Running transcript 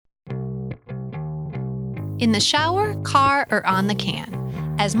in the shower, car, or on the can.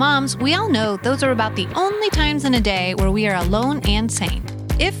 As moms, we all know those are about the only times in a day where we are alone and sane,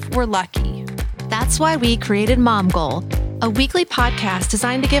 if we're lucky. That's why we created Mom Goal, a weekly podcast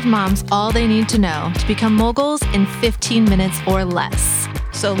designed to give moms all they need to know to become moguls in 15 minutes or less.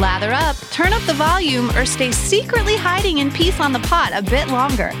 So lather up, turn up the volume, or stay secretly hiding in peace on the pot a bit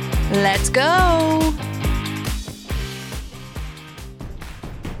longer. Let's go!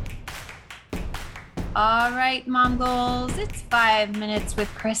 All right, Mom Goals, it's 5 minutes with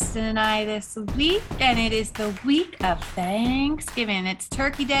Kristen and I this week, and it is the week of Thanksgiving. It's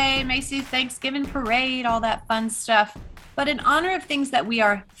Turkey Day, Macy's Thanksgiving Parade, all that fun stuff. But in honor of things that we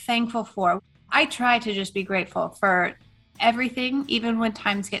are thankful for, I try to just be grateful for everything, even when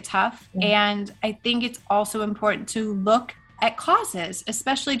times get tough. And I think it's also important to look at causes,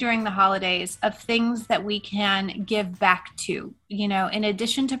 especially during the holidays, of things that we can give back to. You know, in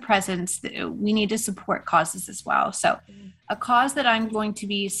addition to presents, we need to support causes as well. So a cause that I'm going to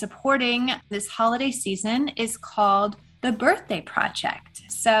be supporting this holiday season is called The Birthday Project.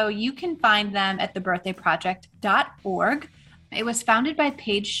 So you can find them at thebirthdayproject.org. It was founded by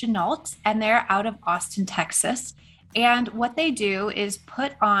Paige Chenault, and they're out of Austin, Texas. And what they do is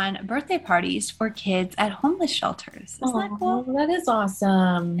put on birthday parties for kids at homeless shelters. Isn't that cool? That is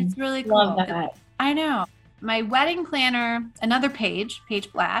awesome. It's really cool. Love that. I know. My wedding Planner, another Paige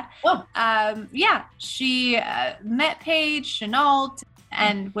Blatt. She met Paige Chenault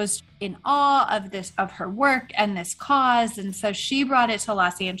and was in awe of her work and this cause. And so she brought it to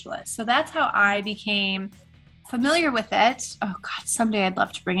Los Angeles. So that's how I became familiar with it. Oh God, someday I'd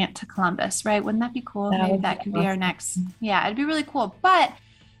love to bring it to Columbus, right? Wouldn't that be cool? Maybe that could be our next. Yeah, it'd be really cool. But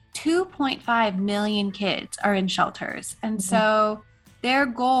 2.5 million kids are in shelters. And so their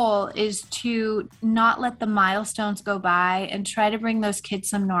goal is to not let the milestones go by and try to bring those kids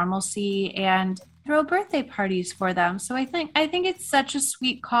some normalcy and throw birthday parties for them. So I think it's such a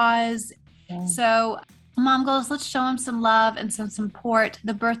sweet cause. Yeah. So Mom Goals, let's show them some love and some support.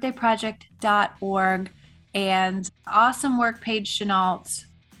 Thebirthdayproject.org. And awesome work, Paige Chenault.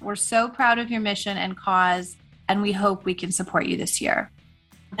 We're so proud of your mission and cause, and we hope we can support you this year.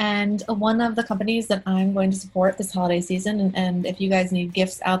 And one of the companies that I'm going to support this holiday season, and if you guys need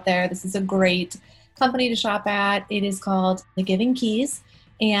gifts out there, this is a great company to shop at. It is called The Giving Keys,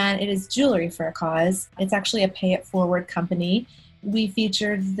 and it is jewelry for a cause. It's actually a pay it forward company. We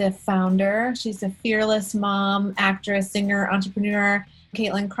featured the founder. She's a fearless mom, actress, singer, entrepreneur,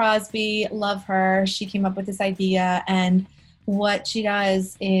 Caitlin Crosby. Love her. She came up with this idea, and what she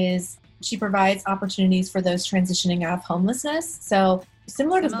does is she provides opportunities for those transitioning out of homelessness. So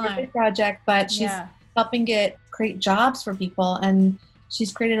similar to the Birthday Project, but she's helping create jobs for people, and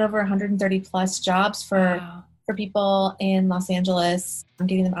she's created over 130 plus jobs for people in Los Angeles,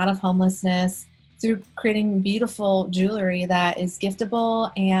 getting them out of homelessness through creating beautiful jewelry that is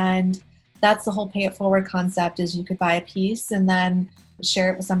giftable. And that's the whole pay it forward concept, is you could buy a piece and then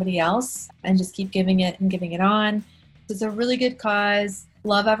share it with somebody else and just keep giving it and giving it on. It's a really good cause.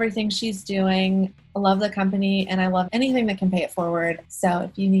 Love everything she's doing. I love the company, and I love anything that can pay it forward. So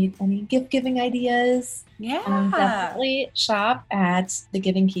if you need any gift giving ideas, definitely shop at The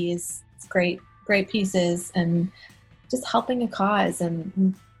Giving Keys. It's great pieces and just helping a cause.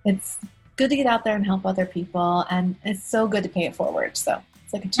 And it's good to get out there and help other people. And it's so good to pay it forward. So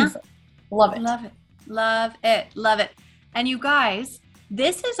it's like a twofer. Love it. Love it. Love it. Love it. And you guys,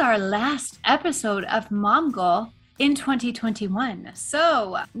 this is our last episode of Mom Goal in 2021.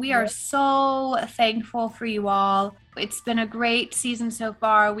 So we are so thankful for you all. It's been a great season so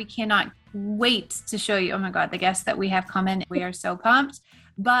far. We cannot wait to show you, oh my God, the guests that we have come in. We are so pumped.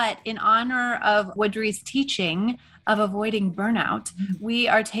 But in honor of Woodry's teaching of avoiding burnout, we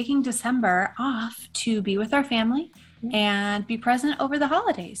are taking December off to be with our family and be present over the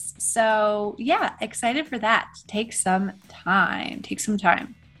holidays. So yeah, excited for that. Take some time.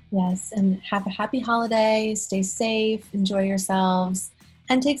 Yes, and have a happy holiday. Stay safe, enjoy yourselves,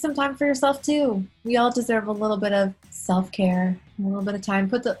 and take some time for yourself too. We all deserve a little bit of self-care, a little bit of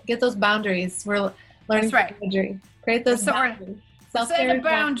time. Get those boundaries. We're learning. That's right. Create those boundaries. Self-care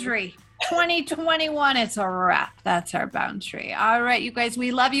boundary. 2021, it's a wrap. That's our boundary. All right, you guys,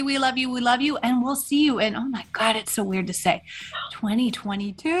 we love you. And we'll see you in, oh my God, it's so weird to say,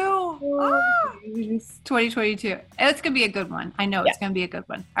 2022. 2022. It's going to be a good one. I know it's going to be a good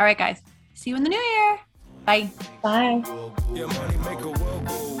one. All right, guys. See you in the new year. Bye. Bye.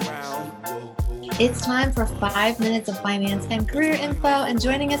 It's time for 5 minutes of finance and career info. And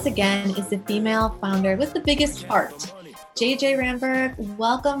joining us again is the female founder with the biggest heart, JJ Ramberg.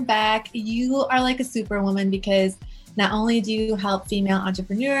 Welcome back. You are like a superwoman, because Not only do you help female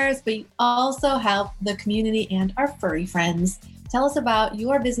entrepreneurs, but you also help the community and our furry friends. Tell us about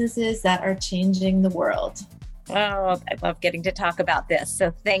your businesses that are changing the world. Oh, I love getting to talk about this.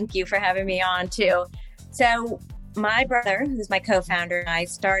 So thank you for having me on too. So my brother, who's my co-founder, and I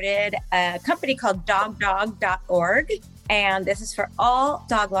started a company called dogdog.org. And this is for all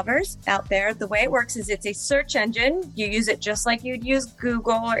dog lovers out there. The way it works is it's a search engine. You use it just like you'd use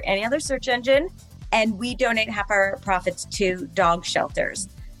Google or any other search engine. And we donate half our profits to dog shelters.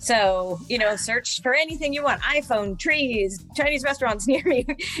 So, search for anything you want, iPhone, trees, Chinese restaurants near me.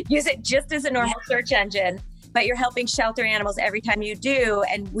 Use it just as a normal search engine, but you're helping shelter animals every time you do.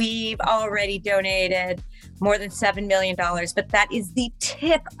 And we've already donated more than $7 million, but that is the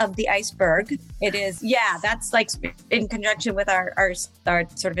tip of the iceberg. It is, that's like in conjunction with our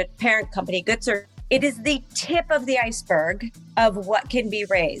sort of parent company, Good Search. It is the tip of the iceberg of what can be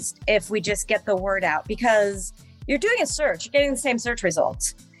raised if we just get the word out, because you're doing a search, you're getting the same search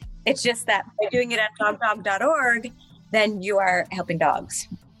results. It's just that by doing it at dogdog.org, then you are helping dogs.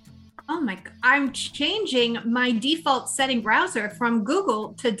 Oh my, I'm changing my default setting browser from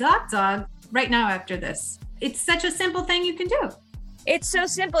Google to DocDog right now after this. It's such a simple thing you can do. It's so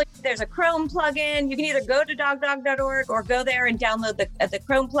simple. There's a Chrome plugin. You can either go to dogdog.org or go there and download the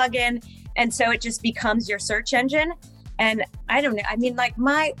Chrome plugin. And so it just becomes your search engine. And I don't know, I mean, like,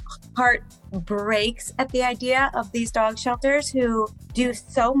 my heart breaks at the idea of these dog shelters who do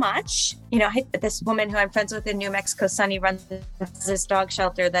so much. This woman who I'm friends with in New Mexico, Sunny, runs this dog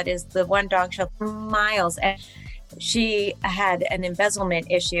shelter that is the one dog shelter for miles. And she had an embezzlement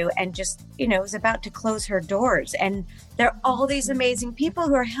issue and just, was about to close her doors. And there are all these amazing people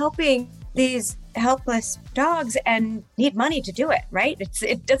who are helping these helpless dogs and need money to do it, right?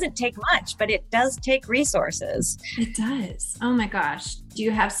 It doesn't take much, but it does take resources. It does. Oh my gosh. Do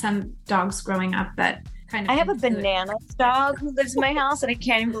you have some dogs growing up that kind of... I have a banana dog who lives in my house, and I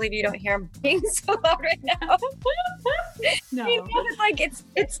can't even believe you don't hear him being so loud right now. No. It's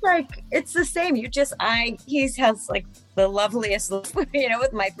the same. He has like the loveliest,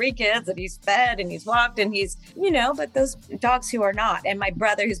 with my 3 kids, and he's fed and he's walked and he's, but those dogs who are not. And my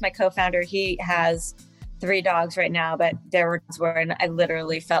brother, who's my co-founder, he has 3 dogs right now, but there were times where I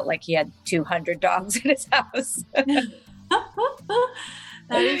literally felt like he had 200 dogs in his house. That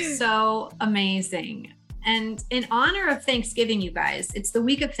is so amazing. And in honor of Thanksgiving, you guys, it's the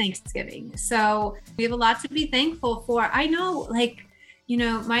week of Thanksgiving. So we have a lot to be thankful for. I know, my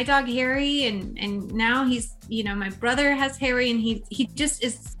dog Harry, and now he's, my brother has Harry, and he just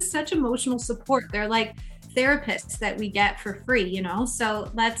is such emotional support. They're like therapists that we get for free, So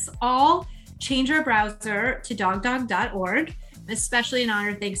let's all change our browser to dogdog.org, especially in honor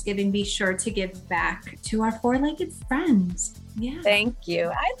of Thanksgiving. Be sure to give back to our 4-legged friends. Yeah. Thank you.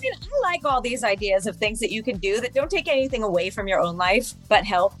 I like all these ideas of things that you can do that don't take anything away from your own life, but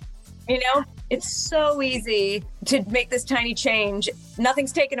help. It's so easy to make this tiny change.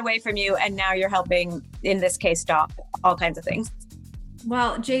 Nothing's taken away from you. And now you're helping, in this case, stop all kinds of things.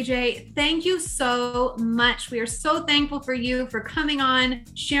 Well, JJ, thank you so much. We are so thankful for you for coming on,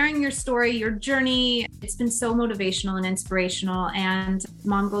 sharing your story, your journey. It's been so motivational and inspirational. And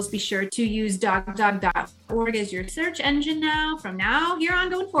Mom Goals, be sure to use dogdog.org as your search engine now. From now here on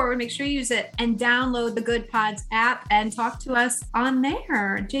going forward, make sure you use it and download the Good Pods app and talk to us on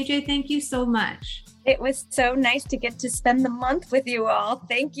there. JJ, thank you so much. It was so nice to get to spend the month with you all.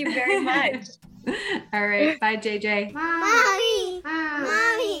 Thank you very much. All right. Bye, JJ. Mommy.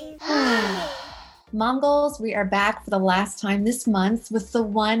 Mom Goals, we are back for the last time this month with the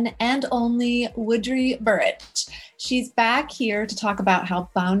one and only Woodry Burrich. She's back here to talk about how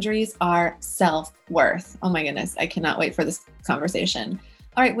boundaries are self-worth. Oh my goodness, I cannot wait for this conversation.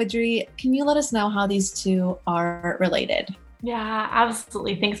 All right, Woodry, can you let us know how these two are related? Yeah,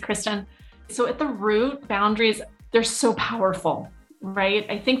 absolutely. Thanks, Kristen. So at the root, boundaries, they're so powerful. Right?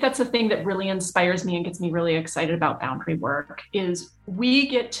 I think that's the thing that really inspires me and gets me really excited about boundary work is we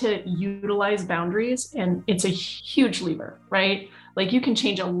get to utilize boundaries, and it's a huge lever, right? Like, you can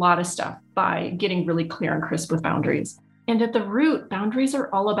change a lot of stuff by getting really clear and crisp with boundaries. And at the root, boundaries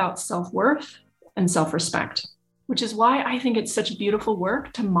are all about self-worth and self-respect, which is why I think it's such beautiful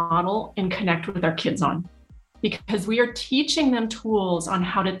work to model and connect with our kids on, because we are teaching them tools on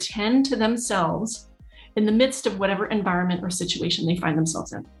how to tend to themselves in the midst of whatever environment or situation they find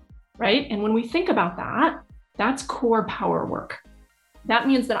themselves in, right? And when we think about that, that's core power work. That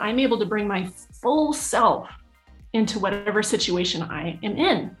means that I'm able to bring my full self into whatever situation I am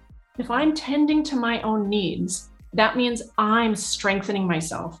in. If I'm tending to my own needs, that means I'm strengthening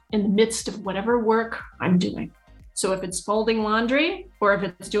myself in the midst of whatever work I'm doing. So if it's folding laundry or if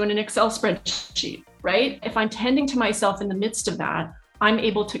it's doing an Excel spreadsheet, right? If I'm tending to myself in the midst of that, I'm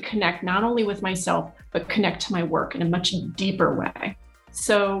able to connect not only with myself, but connect to my work in a much deeper way.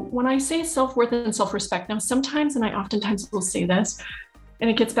 So when I say self-worth and self-respect, now sometimes, and I oftentimes will say this, and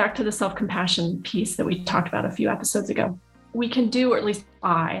it gets back to the self-compassion piece that we talked about a few episodes ago. We can do, or at least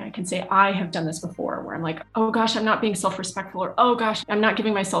I can say I have done this before, where I'm like, oh gosh, I'm not being self-respectful, or oh gosh, I'm not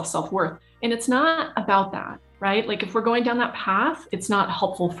giving myself self-worth. And it's not about that, right? Like if we're going down that path, it's not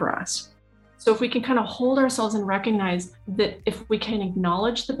helpful for us. So if we can kind of hold ourselves and recognize that if we can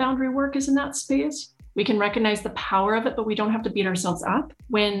acknowledge the boundary work is in that space, we can recognize the power of it, but we don't have to beat ourselves up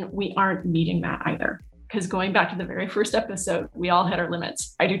when we aren't meeting that either. Because going back to the very first episode, we all hit our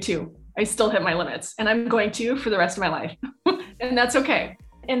limits. I do too. I still hit my limits, and I'm going to for the rest of my life. And that's okay.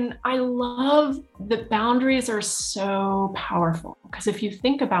 And I love that boundaries are so powerful, because if you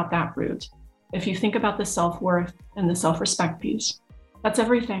think about that root, if you think about the self-worth and the self-respect piece, that's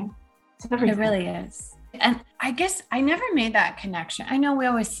everything. It's everything. It really is. And I guess I never made that connection. I know we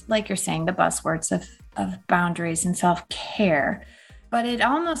always, like you're saying, the buzzwords of boundaries and self-care, but it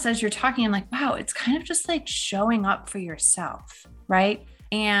almost, as you're talking, I'm like, wow, it's kind of just like showing up for yourself, right?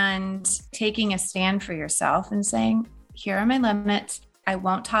 And taking a stand for yourself and saying, here are my limits. I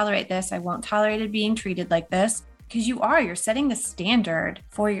won't tolerate this. I won't tolerate it being treated like this, because you're setting the standard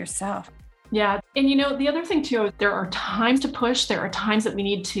for yourself. Yeah. And the other thing too, there are times to push. There are times that we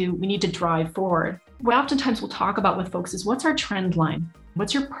need to drive forward. What oftentimes we'll talk about with folks is, what's our trend line?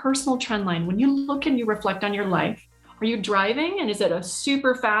 What's your personal trend line? When you look and you reflect on your life, are you driving? And is it a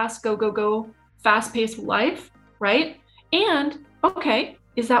super fast, go, fast paced life? Right. And okay,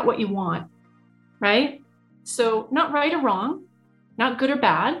 is that what you want? Right. So not right or wrong, not good or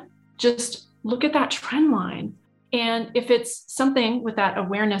bad, just look at that trend line. And if it's something with that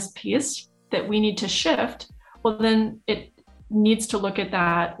awareness piece that we need to shift, well, then it needs to look at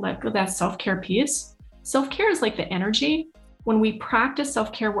that, like that self-care piece. Self-care is like the energy. When we practice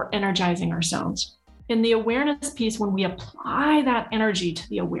self-care, we're energizing ourselves. In the awareness piece, when we apply that energy to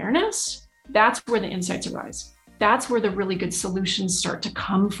the awareness, that's where the insights arise. That's where the really good solutions start to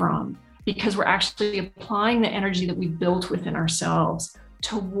come from, because we're actually applying the energy that we built within ourselves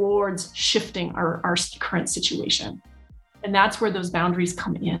towards shifting our current situation. And that's where those boundaries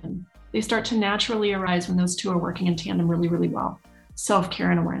come in. They start to naturally arise when those two are working in tandem really, really well.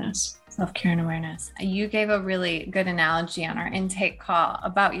 Self-care and awareness. Self-care and awareness. You gave a really good analogy on our intake call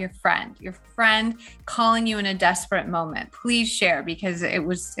about your friend calling you in a desperate moment. Please share, because it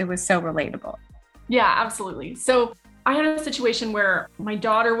was so relatable. Yeah, absolutely. So I had a situation where my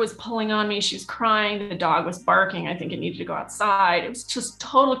daughter was pulling on me. She was crying. The dog was barking. I think it needed to go outside. It was just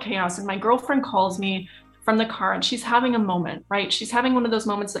total chaos. And my girlfriend calls me from the car, and she's having a moment, right? She's having one of those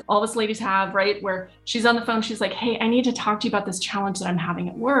moments that all of us ladies have, right? Where she's on the phone. She's like, hey, I need to talk to you about this challenge that I'm having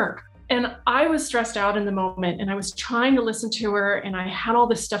at work. And I was stressed out in the moment, and I was trying to listen to her, and I had all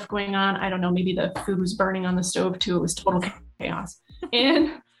this stuff going on. I don't know, maybe the food was burning on the stove too. It was total chaos.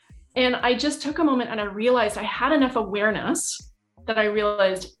 And I just took a moment, and I realized I had enough awareness that I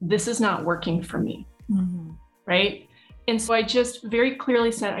realized this is not working for me, right? And so I just very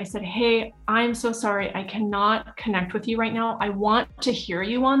clearly said, hey, I'm so sorry. I cannot connect with you right now. I want to hear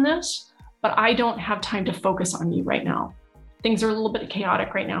you on this, but I don't have time to focus on you right now. Things are a little bit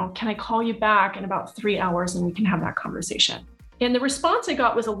chaotic right now. Can I call you back in about 3 hours and we can have that conversation? And the response I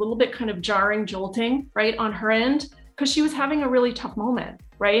got was a little bit kind of jarring, jolting, right, on her end, because she was having a really tough moment,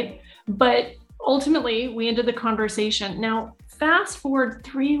 right? But ultimately, we ended the conversation. Now, fast forward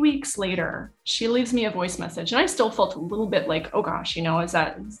 3 weeks later, she leaves me a voice message, and I still felt a little bit like, oh gosh, is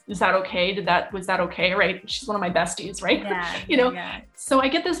that okay? Was that okay? Right? She's one of my besties, right? Yeah, Yeah. So I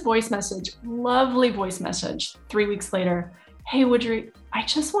get this voice message, lovely voice message, 3 weeks later. Hey, Woodry, I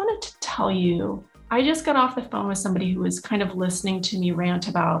just wanted to tell you, I just got off the phone with somebody who was kind of listening to me rant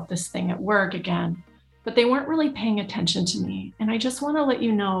about this thing at work again, but they weren't really paying attention to me. And I just want to let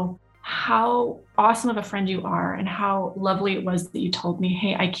you know how awesome of a friend you are and how lovely it was that you told me,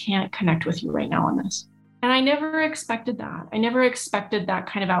 hey, I can't connect with you right now on this. And I never expected that. I never expected that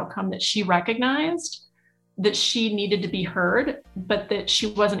kind of outcome, that she recognized that she needed to be heard, but that she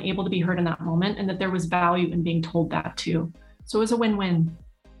wasn't able to be heard in that moment, and that there was value in being told that too. So it was a win-win.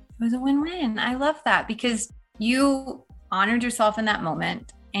 It was a win-win. I love that, because you honored yourself in that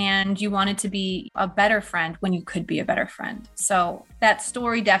moment, and you wanted to be a better friend when you could be a better friend. So that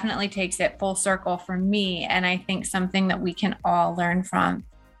story definitely takes it full circle for me, and I think something that we can all learn from.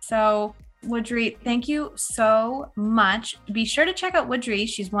 So Woodry, thank you so much. Be sure to check out Woodry.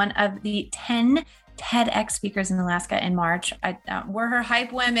 She's one of the 10 TEDx speakers in Alaska in March. We're her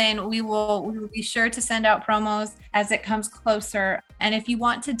hype women. We will be sure to send out promos as it comes closer. And if you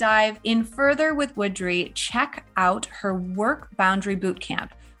want to dive in further with Woodry, check out her Work Boundary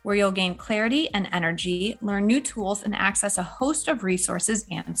Bootcamp, where you'll gain clarity and energy, learn new tools, and access a host of resources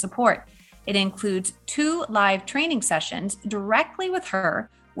and support. It includes 2 live training sessions directly with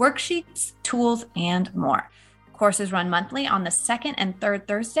her, worksheets, tools, and more. Courses run monthly on the second and third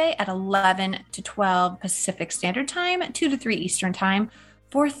Thursday at 11 to 12 Pacific Standard Time, 2 to 3 Eastern Time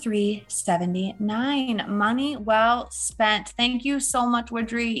for $379. Money well spent. Thank you so much,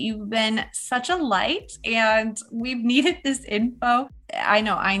 Woodry. You've been such a light, and we've needed this info. I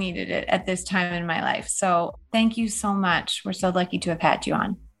know I needed it at this time in my life. So thank you so much. We're so lucky to have had you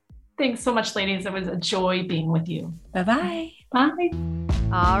on. Thanks so much, ladies. It was a joy being with you. Bye-bye. Bye.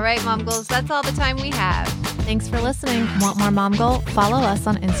 All right, Mom Goals, that's all the time we have. Thanks for listening. Want more Mom Goal? Follow us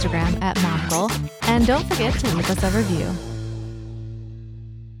on Instagram at Mom Goal. And don't forget to leave us a review.